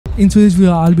In today's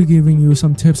video, I'll be giving you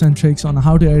some tips and tricks on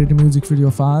how to edit a music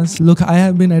video fast. Look, I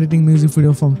have been editing music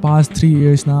video for past 3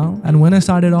 years now, and when I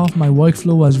started off, my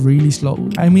workflow was really slow.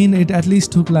 I mean, it at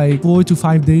least took like 4 to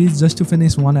 5 days just to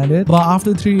finish one edit. But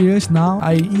after 3 years now,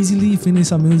 I easily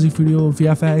finish a music video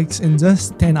VFX in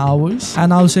just 10 hours.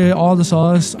 And I'll share all the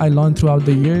sauce I learned throughout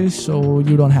the years, so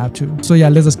you don't have to. So yeah,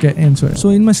 let's just get into it. So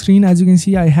in my screen, as you can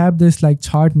see, I have this like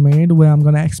chart made where I'm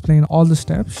gonna explain all the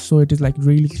steps, so it is like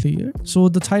really clear. So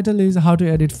the title is how to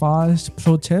edit fast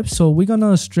pro tips, so we're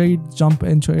gonna straight jump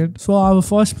into it. So our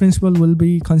first principle will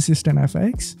be consistent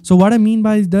FX. So what I mean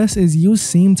by this is use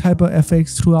same type of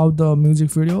FX throughout the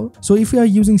music video. So if you are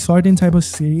using certain type of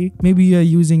shake, maybe you are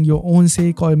using your own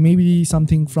shake or maybe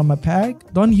something from a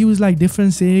pack, don't use like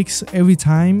different shakes every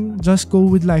time. Just go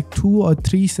with like 2 or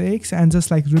 3 shakes and just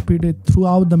like repeat it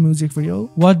throughout the music video.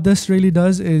 What this really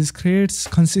does is creates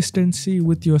consistency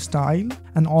with your style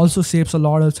and also saves a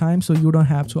lot of time, so you don't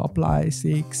have to apply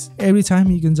shakes every time.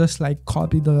 You can just like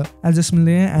copy the adjustment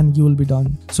layer and you will be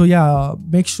done. So yeah,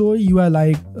 make sure you are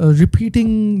like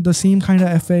repeating the same kind of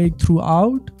effect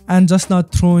throughout and just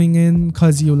not throwing in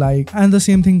because you like. And the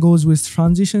same thing goes with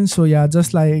transitions. So yeah,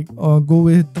 just like go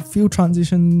with a few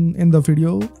transition in the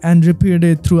video and repeat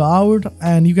it throughout,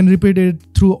 and you can repeat it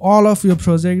through all of your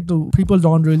project. People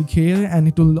don't really care and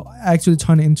it will actually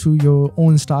turn into your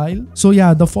own style. So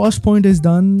yeah, the first point is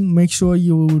done. Make sure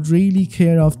you really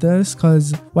care of this,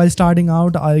 because while starting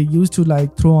out, I used to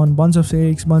like throw on bunch of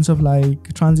shakes, bunch of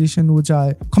like transition which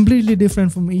are completely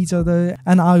different from each other,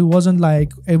 and I wasn't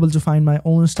like able to find my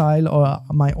own style or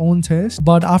my own taste.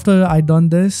 But after I done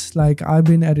this, like I've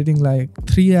been editing like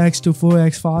 3x to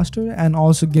 4x faster, and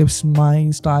also gives my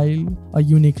style a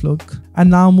unique look. And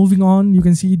now moving on, you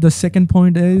can see the second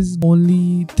point is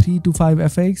only 3 to 5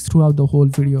 FX throughout the whole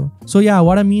video. So yeah,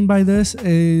 what I mean by this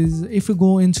is if you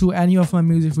go into any of my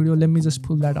music video, let me just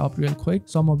pull that up real quick,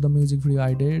 some of the music video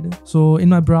I did. So in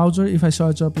my browser, if I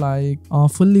search up like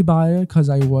fully buyer, because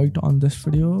I worked on this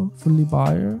video, fully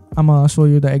buyer, I'm gonna show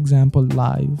you the example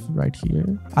live right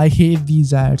here. I hate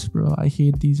these ads, bro. I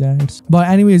hate these ads. But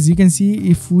anyways, you can see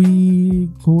if we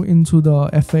go into the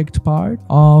effect part,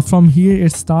 from here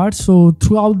it starts. So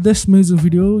throughout this music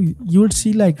video, you would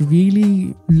see like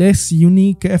really less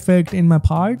unique effect in my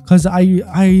part, because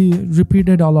I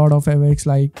repeated a lot of effects.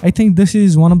 Like I think this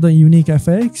is one of the unique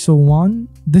effects. So 1,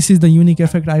 this is the unique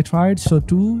effect I tried. So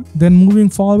 2, then moving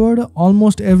forward,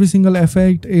 almost every single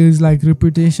effect is like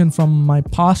repetition from my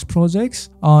past projects.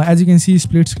 As you can see,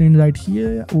 split screen right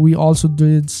here. We also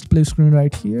did split screen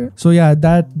right here. So yeah,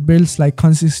 that builds like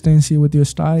consistency with your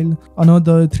style.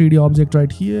 Another 3D object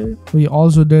right here. We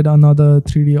also did another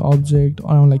 3D object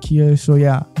around like here. So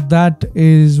yeah, that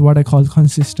is what I call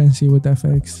consistency with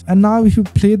FX. And now if you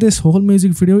play this whole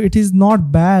music video, it is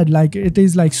not bad. Like it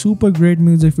is like super great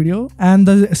music video, and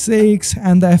the shakes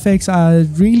and the effects are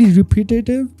really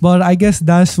repetitive, but I guess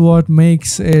that's what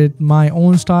makes it my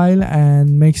own style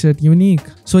and makes it unique.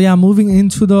 So yeah, moving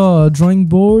into the drawing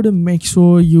board, make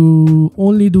sure you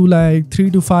only do like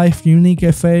 3 to 5 unique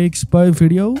effects per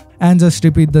video and just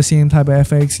repeat the same type of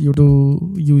effects you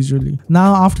do usually.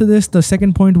 Now after this, the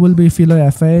second point will be filler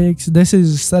effects. This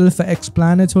is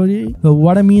self-explanatory. So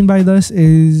what I mean by this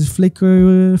is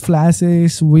flicker,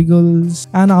 flashes, wiggles,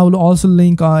 and I will also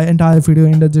link our entire video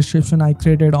in the description I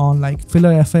created on like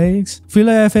filler effects.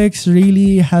 Filler effects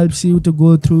really helps you to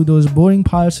go through those boring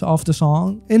parts of the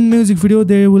song. In music video,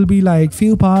 there will be like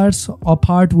few parts. A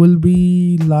part will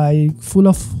be like full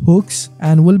of hooks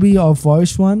and will be a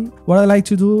verse one. What I like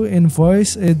to do in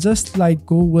verse is just like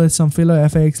go with some filler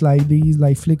effects like these,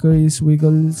 like flickers,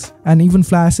 wiggles, and even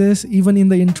flashes. Even in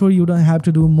the intro, you don't have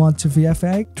to do much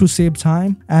VFX to save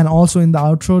time, and also in the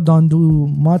outro, don't do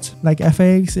much like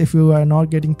FX if you are not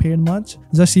getting paid much.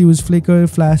 Just use flicker,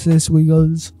 flashes,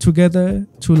 wiggles together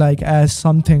to like add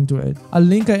something to it. I'll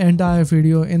link an entire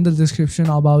video in the description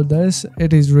about this.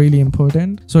 It is really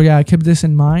important. So yeah, keep this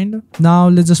in mind. Now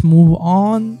let's just move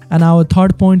on, and our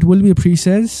third point will be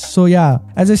presets. So yeah,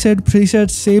 as I said,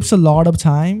 presets saves a lot of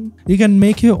time. You can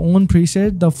make your own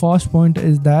preset. The first point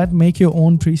is that make your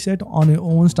own preset on your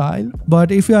own style.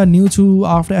 But if you are new to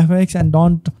After Effects and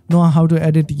don't know how to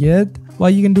edit yet,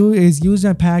 what you can do is use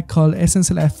a pack called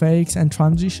Essential Effects and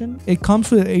Transition. It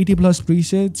comes with 80+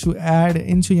 presets to add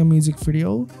into your music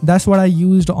video. That's what I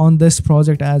used on this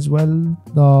project as well,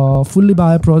 the Fully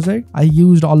Buyer project. I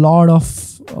used a lot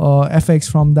of effects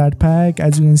from that pack.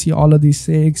 As you can see, all of these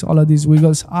shakes, all of these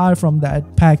wiggles are from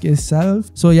that pack itself.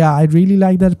 So yeah, I really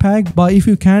like that pack. But if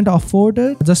you can't afford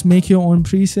it, just make your own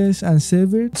presets and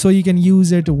save it so you can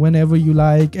use it whenever you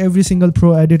like. Every single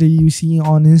pro editor you see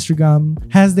on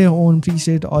Instagram has their own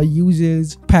preset or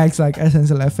uses packs like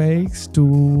Essential FX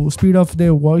to speed up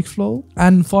their workflow.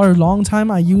 And for a long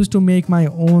time I used to make my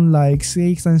own like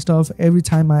shakes and stuff every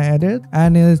time I edit,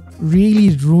 and it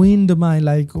really ruined my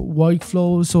like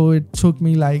workflow. So it took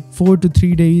me like 4 to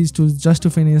 3 days to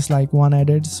finish like one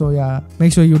edit. So yeah,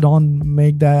 make sure you don't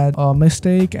make that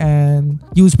mistake and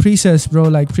use presets, bro.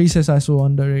 Like presets are so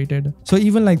underrated. So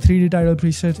even like 3D title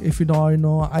preset, if you don't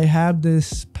know, I have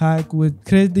this pack with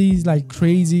create these like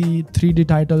crazy 3D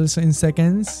titles in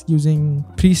seconds using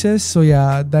presets. So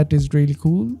yeah, that is really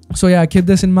cool. So yeah, keep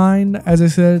this in mind. As I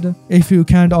said, if you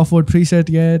can't afford preset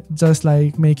yet, just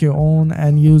like make your own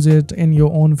and use it in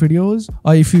your own videos,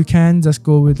 or if you can, just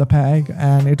go with the pack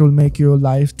and it will make your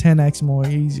life 10x more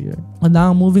easier. And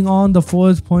now moving on, the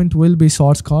fourth point will be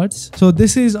shortcuts. So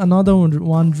this is another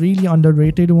one really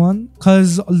underrated one,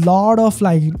 because a lot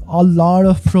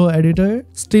of pro editor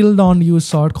still don't use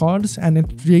shortcuts, and it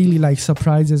really like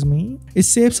surprises me. It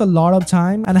saves a lot of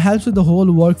time and helps with the whole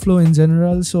workflow in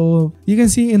general. So you can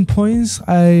see in points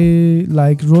I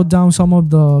like wrote down some of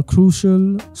the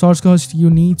crucial shortcuts you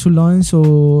need to learn.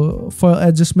 So for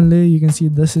adjustment layer, you can see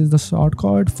this is the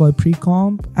shortcut for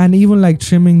pre-comp and even like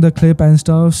trimming the clip and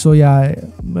stuff. So yeah,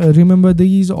 remember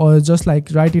these or just like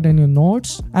write it in your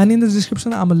notes, and in the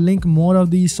description I'm gonna link more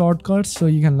of these shortcuts so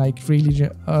you can like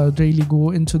really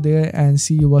go into there and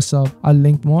see what's up. I'll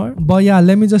link more. But yeah,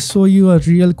 let me just show you a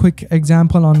real quick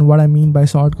example on what I mean by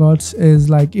shortcuts. Is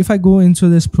like if I go into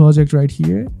this project right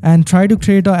here and try to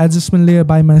create an adjustment layer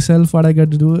by myself, what I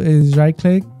got to do is right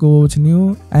click, go to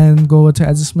new and go to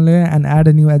adjustment layer and add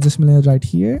a new adjustment layer right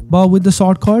here. But with the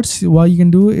shortcuts, what you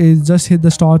can do is just hit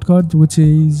the shortcut, which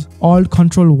is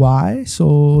Alt-Ctrl+Y. So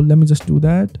let me just do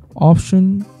that.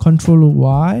 Option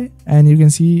Ctrl+Y, and you can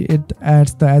see it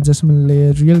adds the adjustment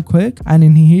layer real quick, and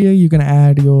in here you can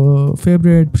add your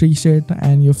favorite preset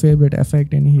and your favorite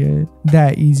effect in here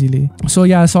that easily. So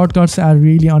yeah, shortcuts are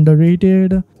really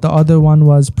underrated. The other one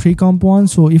was pre-comp one.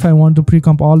 So if I want to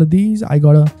pre-comp all of these, I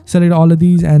gotta select all of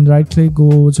these and right click,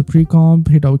 go to pre-comp,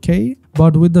 hit OK.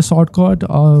 But with the shortcut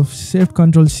of Shift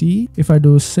Ctrl C, if I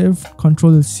do Shift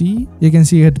Ctrl C, you can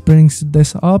see it brings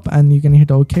this up and you can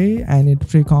hit OK and it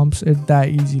pre-comps it that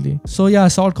easily. So yeah,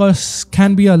 shortcuts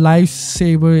can be a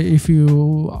lifesaver if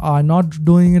you are not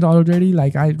doing it already.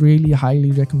 Like I really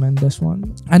highly recommend this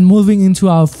one. And moving into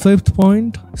our fifth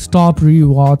point, stop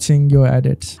rewatching your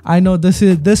edits. I know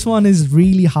this one is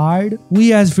really hard.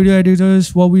 We as video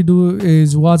editors, what we do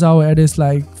is watch our edits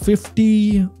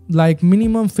like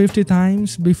minimum 50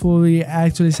 times before we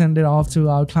actually send it off to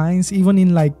our clients. Even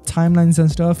in like timelines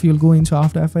and stuff, you'll go into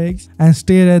After Effects and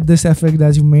stare at this effect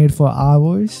that you made for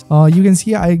hours. You can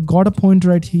see I got a point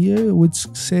right here which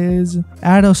says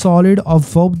add a solid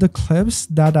above the clips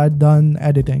that are done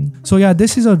editing. So yeah,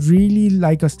 this is a really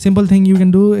like a simple thing you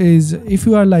can do is if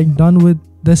you are like done with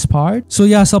this part. So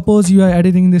yeah, suppose you are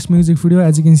editing this music video,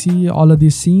 as you can see all of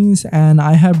these scenes, and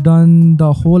I have done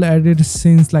the whole edit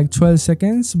since like 12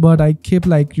 seconds, but I keep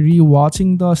like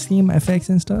re-watching the same effects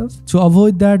and stuff. To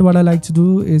avoid that, what I like to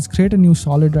do is create a new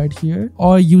solid right here,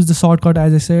 or use the shortcut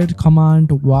as I said,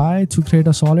 Command Y to create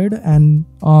a solid, and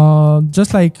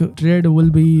just like red will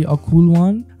be a cool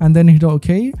one, and then hit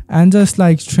OK and just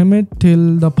like trim it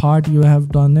till the part you have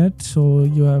done it. So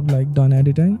you have like done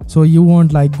editing, so you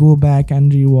won't like go back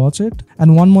and rewatch it.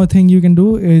 And one more thing you can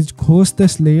do is ghost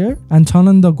this layer and turn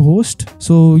on the ghost,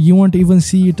 so you won't even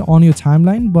see it on your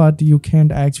timeline, but you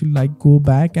can't actually like go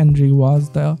back and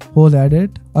rewatch the whole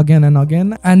edit again and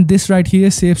again. And this right here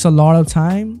saves a lot of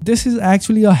time. This is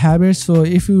actually a habit, so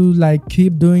if you like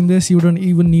keep doing this, you don't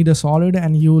even need a solid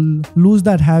and you'll lose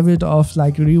that habit of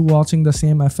like rewatching the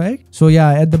same effect. So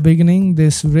yeah, at the beginning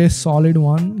this race solid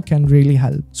one can really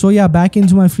help. So yeah, back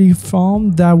into my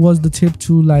freeform, that was the tip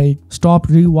to like stop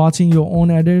rewatching your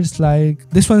own edits. Like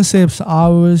this one saves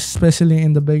hours, especially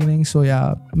in the beginning. So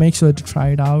yeah, make sure to try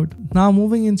it out. Now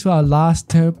moving into our last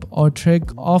tip or trick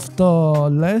of the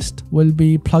list will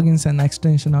be plugins and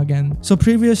extension again. So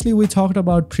previously we talked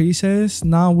about presets,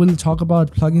 now we'll talk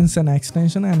about plugins and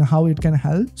extension and how it can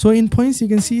help. So in points you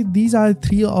can see these are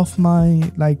 3 of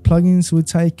my like plugins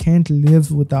which I can't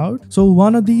live without. So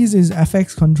one of these is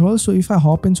FX Control. So if I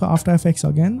hop into After Effects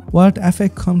again, what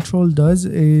FX Control does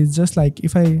is just like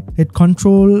if I hit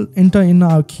Control Enter in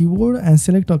our keyboard and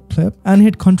select a clip and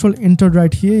hit Control Enter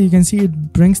right here, you can see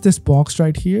it brings this box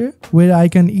right here where I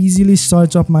can easily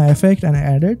search up my effect and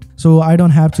add it. So I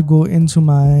don't have to go into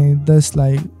my this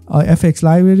like FX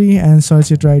library and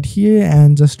search it right here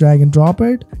and just drag and drop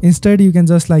it. Instead, you can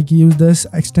just like use this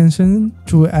extension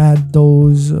to add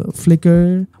those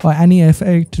flicker or any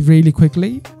effect really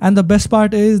quickly. And the best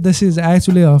part is this is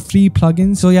actually a free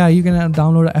plugin. So yeah, you can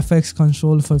download FX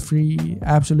Control for free,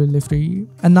 absolutely free.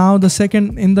 And now the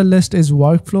second in the list is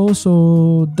workflow.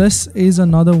 So this is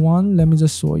another one. Let me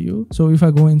just show you. So if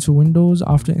I go into Windows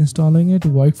after installing it,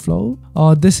 workflow,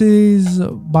 this is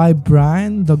by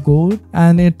Brian the Goat,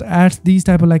 and it adds these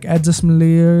type of like adjustment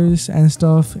layers and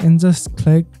stuff, and just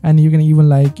click and you can even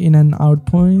like in and out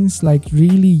points, like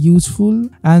really useful.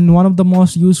 And one of the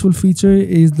most useful feature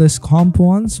is this comp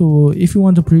one. So if you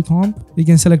want to pre-comp, you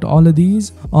can select all of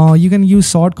these. You can use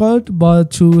shortcut, but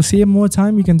to save more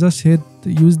time, you can just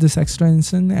use this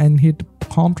extension and hit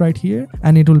comp right here,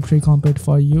 and it will pre-comp it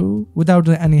for you without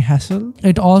any hassle.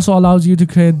 It also allows you to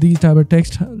create these type of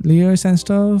text layers and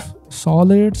stuff,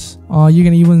 solids. You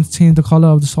can even change the color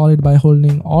of the solid by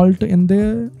holding Alt in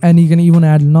there, and you can even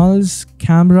add nulls,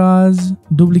 cameras,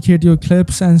 duplicate your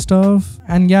clips and stuff.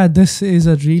 And yeah, this is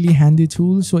a really handy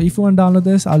tool. So if you want to download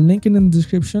this, I'll link it in the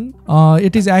description.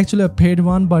 It is actually a paid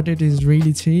one, but it is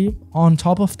really cheap. On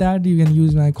top of that, you can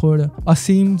use my code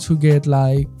ASIM to get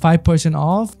like 5%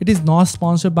 off. It is not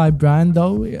sponsored by brand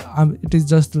though. It is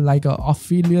just like a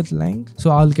affiliate link,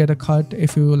 so I'll get a cut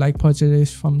if you like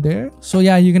purchase from there. So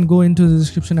yeah, you can go into the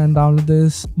description and download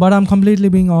this. But I'm completely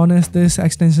being honest, this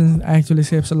extension actually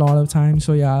saves a lot of time.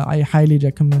 So yeah, I highly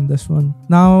recommend this one.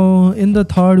 Now in the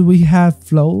third, we have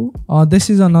Flow. This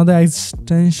is another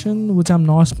extension which I'm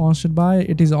not sponsored by.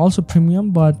 It is also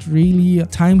premium, but really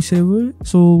time saver.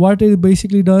 So what it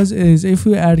basically does is if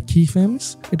you add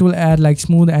keyframes, it will add like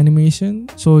smooth animation,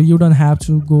 so you don't have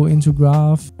to go into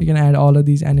graph. You can add all of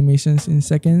these animations in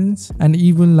seconds and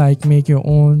even like make your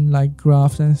own like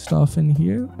graphs and stuff in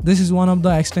here. This is one of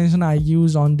the extensions I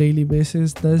use on daily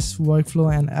basis. This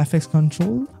workflow and FX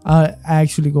control are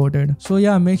actually goated. So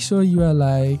yeah, make sure you are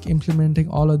like implementing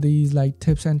all of these like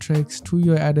tips and tricks to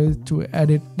your edit to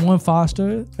edit more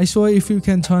faster. I saw if you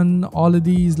can turn all of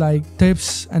these like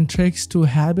tips and tricks to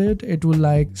habit, it will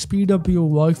like speed up your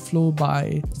workflow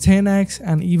by 10x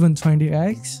and even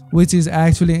 20x, which is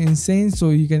actually insane.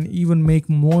 So you can even make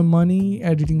more money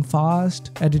editing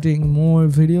fast, editing more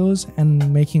videos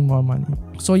and making more money.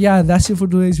 So yeah, that's it for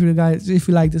today's video, guys. If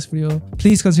you like this video,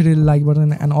 please consider the like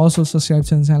button and also subscribe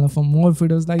to the channel for more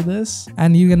videos like this.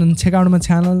 And you can check out my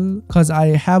channel because I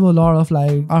have a lot of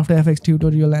like After Effects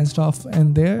tutorial and stuff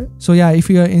in there. So yeah, if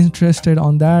you are interested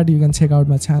on that, you can check out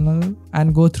my channel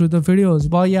and go through the videos.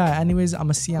 But yeah, anyways, I'm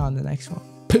gonna see you on the next one.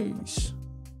 Peace.